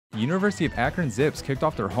The University of Akron Zips kicked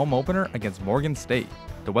off their home opener against Morgan State.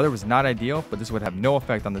 The weather was not ideal, but this would have no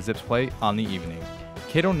effect on the Zips' play on the evening.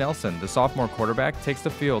 Cato Nelson, the sophomore quarterback, takes the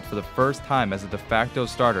field for the first time as a de facto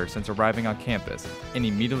starter since arriving on campus, and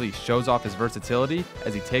immediately shows off his versatility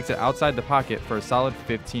as he takes it outside the pocket for a solid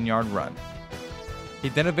 15-yard run. He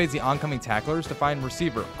then evades the oncoming tacklers to find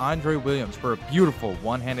receiver Andre Williams for a beautiful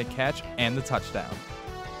one-handed catch and the touchdown.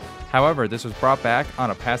 However, this was brought back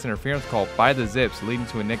on a pass interference call by the Zips, leading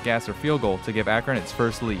to a Nick Gasser field goal to give Akron its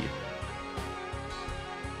first lead.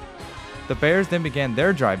 The Bears then began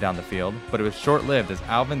their drive down the field, but it was short-lived as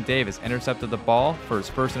Alvin Davis intercepted the ball for his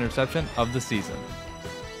first interception of the season.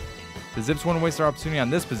 The Zips wouldn't waste their opportunity on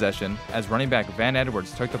this possession, as running back Van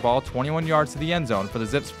Edwards took the ball 21 yards to the end zone for the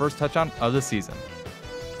Zips' first touchdown of the season.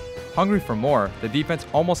 Hungry for more, the defense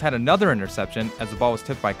almost had another interception as the ball was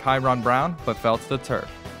tipped by Kyron Brown, but fell to the turf.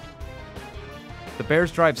 The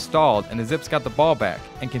Bears' drive stalled and the Zips got the ball back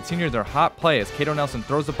and continued their hot play as Cato Nelson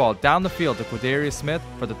throws the ball down the field to Quadarius Smith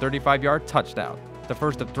for the 35-yard touchdown, the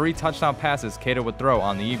first of 3 touchdown passes Cato would throw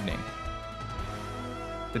on the evening.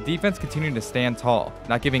 The defense continued to stand tall,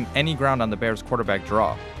 not giving any ground on the Bears' quarterback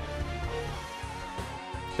draw.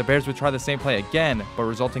 The Bears would try the same play again, but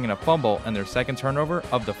resulting in a fumble and their second turnover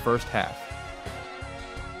of the first half.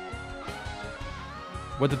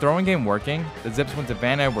 With the throwing game working, the Zips went to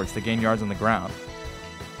Van Edwards to gain yards on the ground.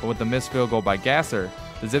 But with the missed field goal by Gasser,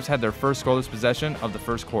 the Zips had their first scoreless possession of the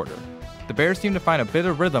first quarter. The Bears seemed to find a bit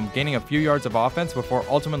of rhythm, gaining a few yards of offense before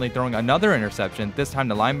ultimately throwing another interception, this time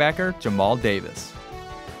to linebacker Jamal Davis.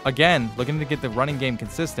 Again, looking to get the running game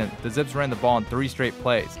consistent, the Zips ran the ball in 3 straight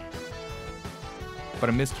plays. But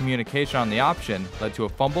a miscommunication on the option led to a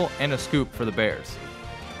fumble and a scoop for the Bears.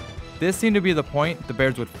 This seemed to be the point the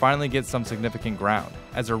Bears would finally get some significant ground,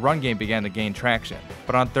 as their run game began to gain traction.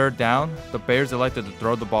 But on third down, the Bears elected to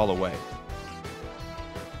throw the ball away.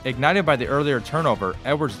 Ignited by the earlier turnover,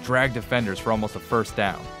 Edwards dragged defenders for almost a first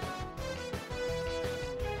down.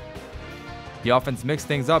 The offense mixed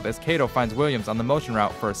things up as Cato finds Williams on the motion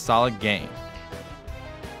route for a solid gain.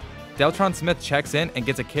 Deltron Smith checks in and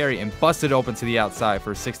gets a carry and busted open to the outside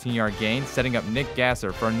for a 16-yard gain, setting up Nick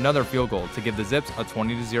Gasser for another field goal to give the Zips a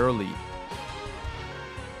 20-0 lead.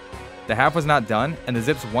 The half was not done, and the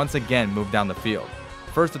Zips once again moved down the field.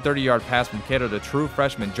 First a 30-yard pass from Cato to true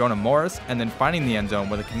freshman Jonah Morris, and then finding the end zone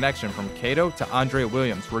with a connection from Cato to Andre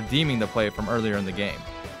Williams, redeeming the play from earlier in the game.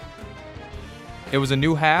 It was a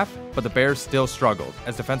new half, but the Bears still struggled,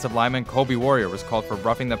 as defensive lineman Kobe Warrior was called for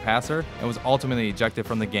roughing the passer and was ultimately ejected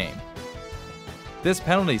from the game. This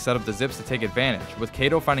penalty set up the Zips to take advantage, with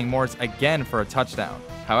Cato finding Morris again for a touchdown.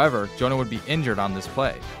 However, Jonah would be injured on this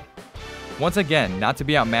play. Once again, not to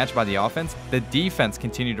be outmatched by the offense, the defense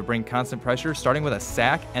continued to bring constant pressure, starting with a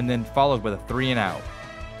sack and then followed with a 3-and-out.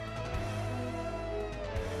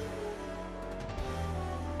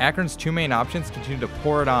 Akron's 2 main options continued to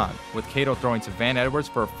pour it on, with Cato throwing to Van Edwards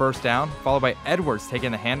for a first down, followed by Edwards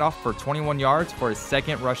taking the handoff for 21 yards for his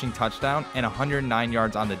second rushing touchdown and 109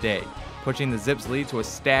 yards on the day, pushing the Zips lead to a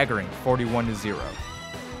staggering 41-0.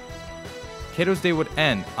 Cato's day would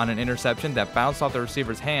end on an interception that bounced off the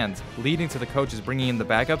receiver's hands, leading to the coaches bringing in the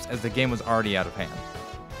backups as the game was already out of hand.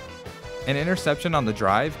 An interception on the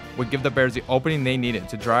drive would give the Bears the opening they needed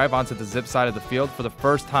to drive onto the Zips side of the field for the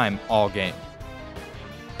first time all game.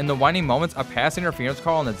 In the waning moments, a pass interference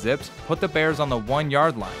call on the Zips put the Bears on the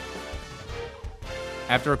 1-yard line.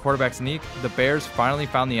 After a quarterback sneak, the Bears finally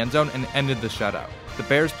found the end zone and ended the shutout. The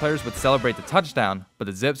Bears players would celebrate the touchdown, but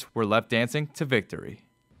the Zips were left dancing to victory.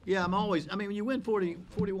 Yeah, when you win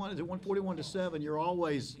 41, is it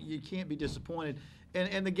 141-7, you can't be disappointed.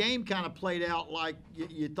 And the game kind of played out like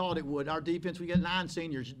you thought it would. Our defense, we got 9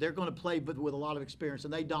 seniors. They're going to play with a lot of experience,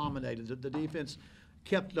 and they dominated. The defense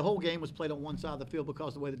the whole game was played on one side of the field because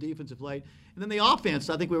of the way the defense played. And then the offense,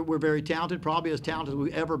 I think we're very talented, probably as talented as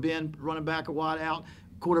we've ever been, running back or wide out,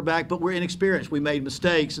 quarterback, but we're inexperienced. We made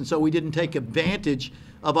mistakes, and so we didn't take advantage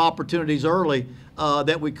of opportunities early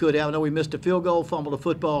that we could have. I know we missed a field goal, fumbled a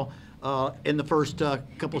football in the first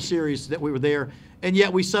couple of series that we were there, and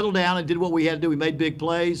yet we settled down and did what we had to do. We made big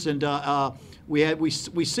plays, and we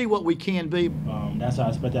see what we can be. That's how I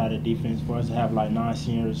expect out of the defense, for us to have like 9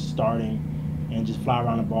 seniors starting and just fly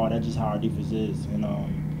around the ball. That's just how our defense is.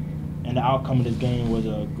 And the outcome of this game was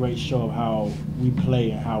a great show of how we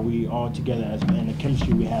play and how we all together and the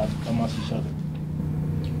chemistry we have amongst each other.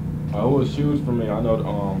 It was huge for me. I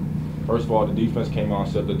know, first of all, the defense came out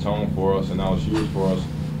and set the tone for us, and that was huge for us.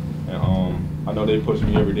 And I know they push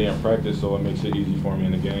me every day in practice, so it makes it easy for me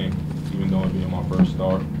in the game, even though it being my first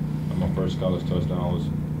start and my first college touchdown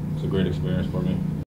it's a great experience for me.